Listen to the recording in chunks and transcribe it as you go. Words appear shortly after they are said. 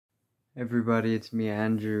Everybody, it's me,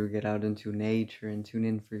 Andrew. Get out into nature and tune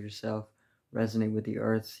in for yourself. Resonate with the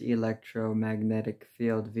Earth's electromagnetic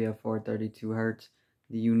field via 432 Hertz,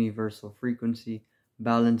 the universal frequency.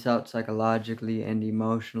 Balance out psychologically and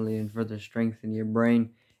emotionally, and further strengthen your brain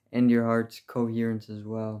and your heart's coherence as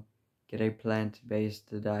well. Get a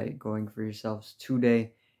plant-based diet going for yourselves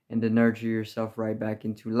today, and to nurture yourself right back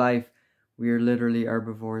into life. We are literally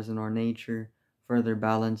herbivores in our nature. Further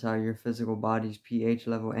balance out your physical body's pH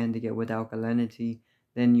level and to get with alkalinity.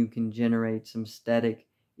 Then you can generate some static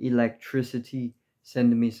electricity.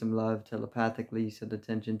 Send me some love telepathically. Set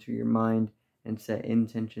attention to your mind and set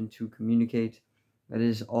intention to communicate. That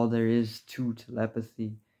is all there is to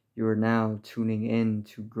telepathy. You are now tuning in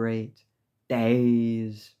to great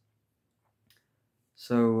days.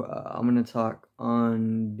 So I'm going to talk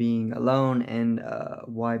on being alone and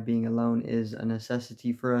why being alone is a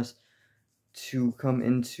necessity for us to come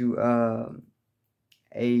into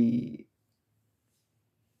a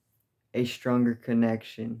stronger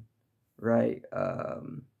connection, right,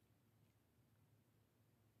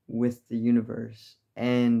 with the universe,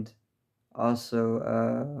 and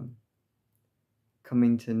also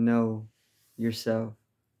coming to know yourself,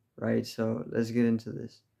 right? So let's get into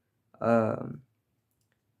this.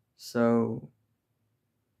 So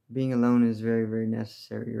being alone is very, very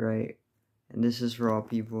necessary, right? And this is for all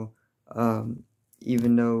people.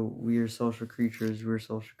 Even though we're social creatures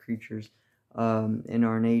in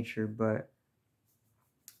our nature, but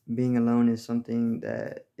being alone is something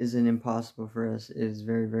that isn't impossible for us. It is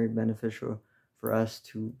very, very beneficial for us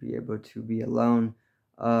to be able to be alone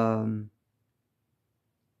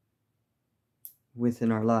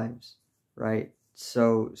within our lives, right?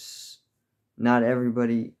 So not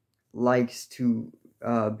everybody likes to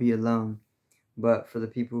be alone, but for the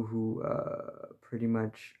people who pretty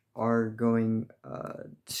much are going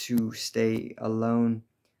to stay alone,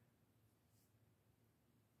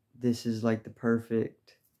 this is like the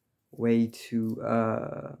perfect way to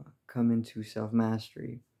come into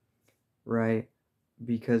self-mastery, right?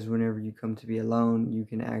 Because whenever you come to be alone, you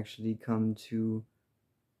can actually come to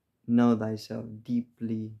know thyself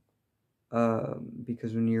deeply,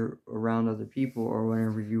 because when you're around other people or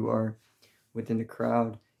whenever you are within a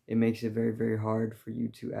crowd, it makes it very, very hard for you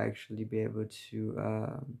to actually be able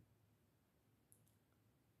to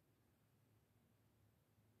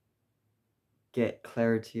get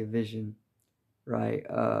clarity of vision, right?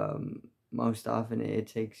 Most often it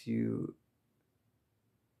takes you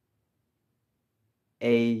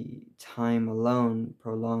a time alone,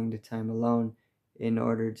 prolonged time alone, in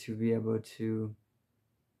order to be able to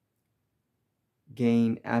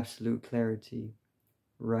gain absolute clarity,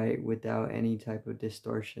 right, without any type of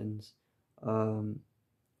distortions,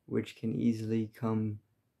 which can easily come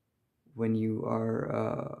when you are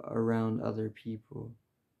around other people,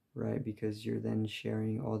 right? Because you're then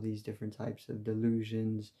sharing all these different types of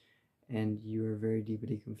delusions and you are very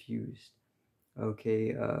deeply confused.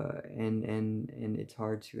 Okay, and it's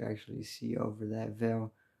hard to actually see over that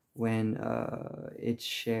veil when it's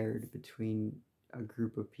shared between a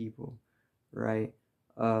group of people, right?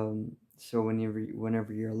 So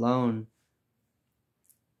whenever you're alone,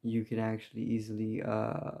 you can actually easily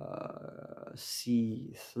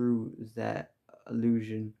see through that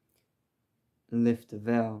illusion, lift the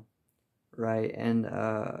veil, right? And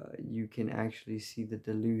you can actually see the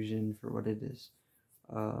delusion for what it is.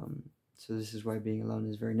 So this is why being alone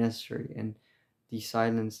is very necessary, and the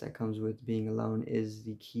silence that comes with being alone is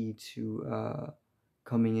the key to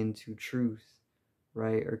coming into truth,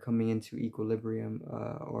 right? Or coming into equilibrium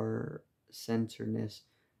or centeredness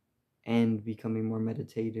and becoming more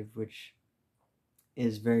meditative, which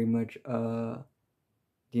is very much the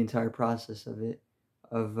entire process of it,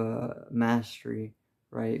 of mastery,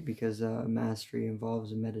 right? Because mastery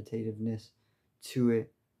involves a meditativeness to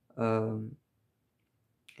it. And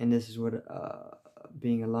this is what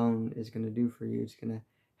being alone is going to do for you. It's going to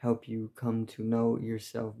help you come to know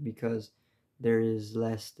yourself because there is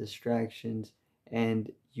less distractions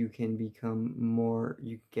and you can become more,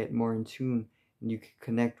 you get more in tune and you can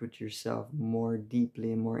connect with yourself more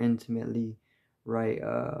deeply and more intimately, right?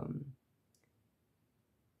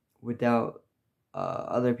 Without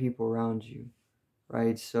other people around you,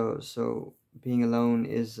 right? So being alone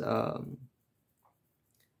is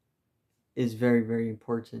very, very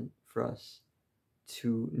important for us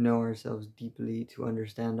to know ourselves deeply, to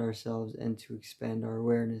understand ourselves, and to expand our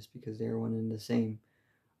awareness because they are one and the same.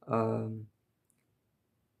 Um,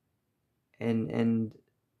 and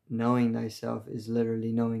knowing thyself is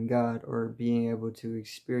literally knowing God or being able to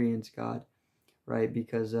experience God, right?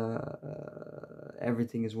 Because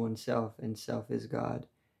everything is oneself and self is God.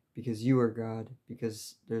 because you are God,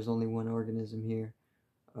 because there's only one organism here.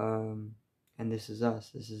 And this is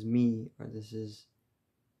us, this is me, or this is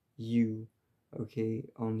you. Okay,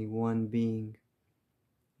 only one being,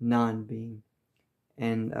 non-being.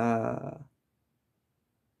 And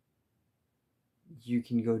you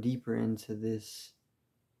can go deeper into this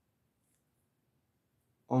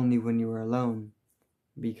only when you are alone,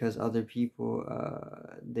 because other people,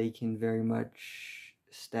 they can very much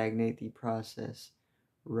stagnate the process,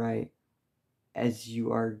 right? As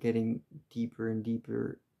you are getting deeper and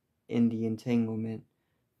deeper in the entanglement,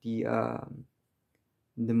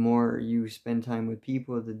 the more you spend time with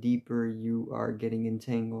people, the deeper you are getting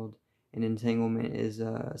entangled. And entanglement is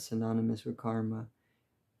synonymous with karma.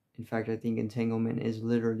 In fact, I think entanglement is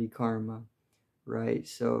literally karma, right?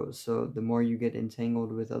 So the more you get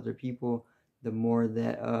entangled with other people, the more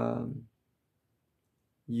that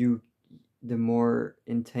you the more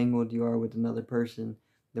entangled you are with another person,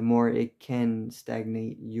 the more it can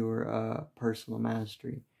stagnate your personal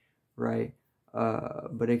mastery, right?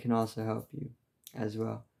 But it can also help you as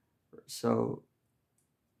well. So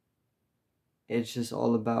it's just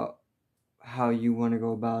all about how you want to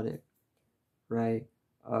go about it, right?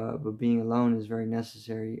 But being alone is very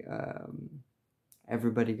necessary.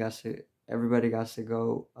 Everybody got to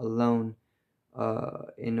go alone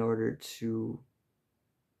in order to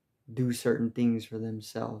do certain things for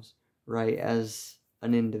themselves, right? As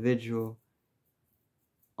an individual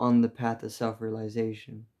on the path of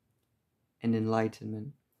self-realization and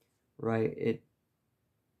enlightenment, right? It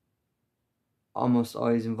almost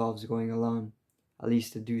always involves going alone, at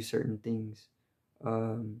least to do certain things.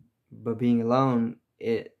 But being alone,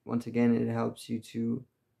 it once again, it helps you to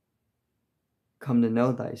come to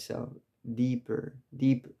know thyself deeper,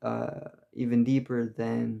 even deeper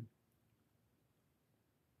than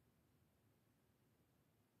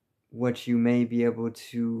what you may be able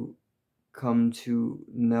to come to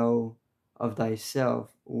know of thyself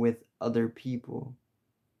with other people,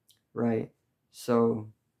 right? So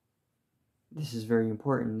this is very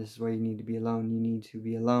important. This is why you need to be alone. You need to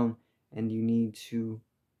be alone, and you need to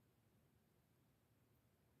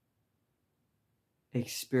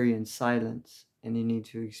experience silence, and you need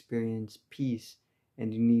to experience peace,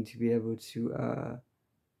 and you need to be able to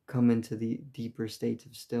come into the deeper states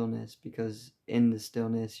of stillness, because in the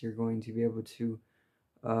stillness you're going to be able to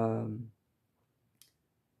um,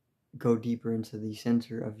 go deeper into the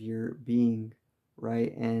center of your being,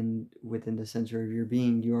 right? And within the center of your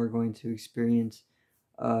being, you are going to experience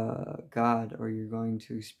God, or you're going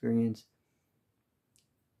to experience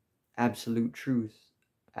absolute truth,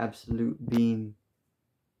 absolute being,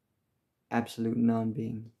 absolute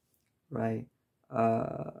non-being, right?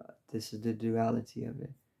 Uh, this is the duality of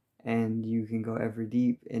it. And you can go ever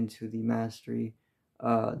deep into the mastery,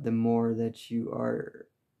 the more that you are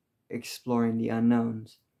exploring the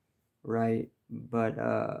unknowns, right? But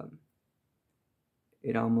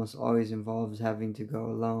it almost always involves having to go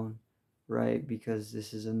alone, right? Because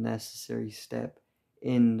this is a necessary step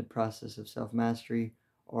in the process of self-mastery,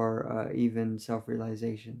 or even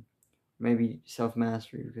self-realization. Maybe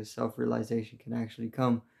self-mastery, because self-realization can actually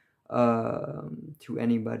come to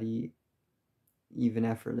anybody even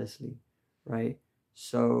effortlessly, right?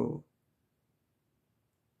 So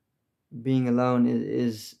being alone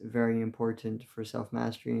is very important for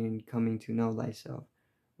self-mastery and coming to know thyself,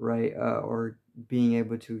 right? Or being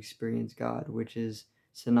able to experience God, which is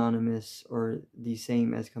synonymous or the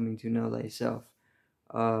same as coming to know thyself.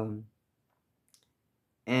 Um,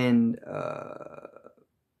 and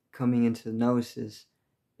coming into gnosis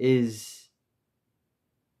is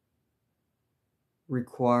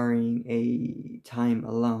requiring a time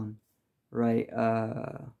alone, right?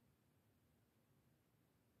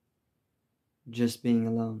 Just being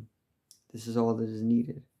alone. This is all that is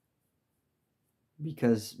needed,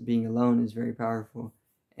 because being alone is very powerful.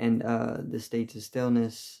 And the states of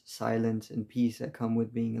stillness, silence, and peace that come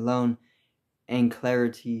with being alone, and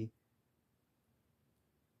clarity,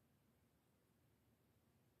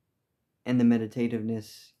 and the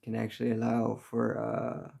meditativeness can actually allow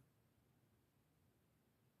for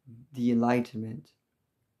the enlightenment,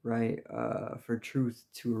 right? For truth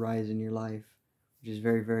to arise in your life, which is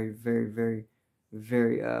very, very, very, very,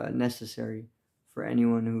 very necessary for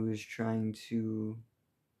anyone who is trying to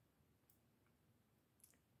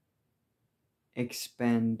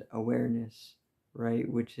expand awareness, right?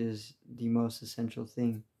 Which is the most essential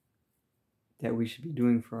thing that we should be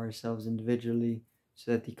doing for ourselves individually,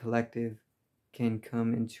 so that the collective can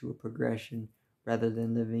come into a progression, rather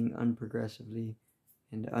than living unprogressively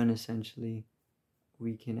and unessentially.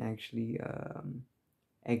 We can actually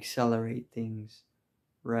accelerate things,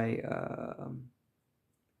 right?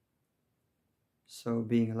 So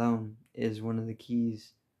being alone is one of the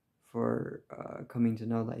keys for coming to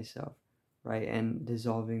know thyself, right? And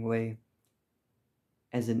dissolving away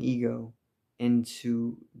as an ego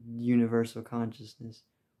into universal consciousness,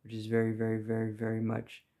 which is very, very, very, very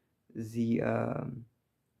much the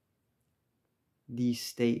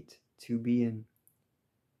state to be in.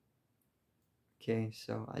 Okay,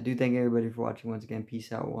 so I do thank everybody for watching once again.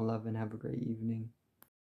 Peace out, one love, and have a great evening.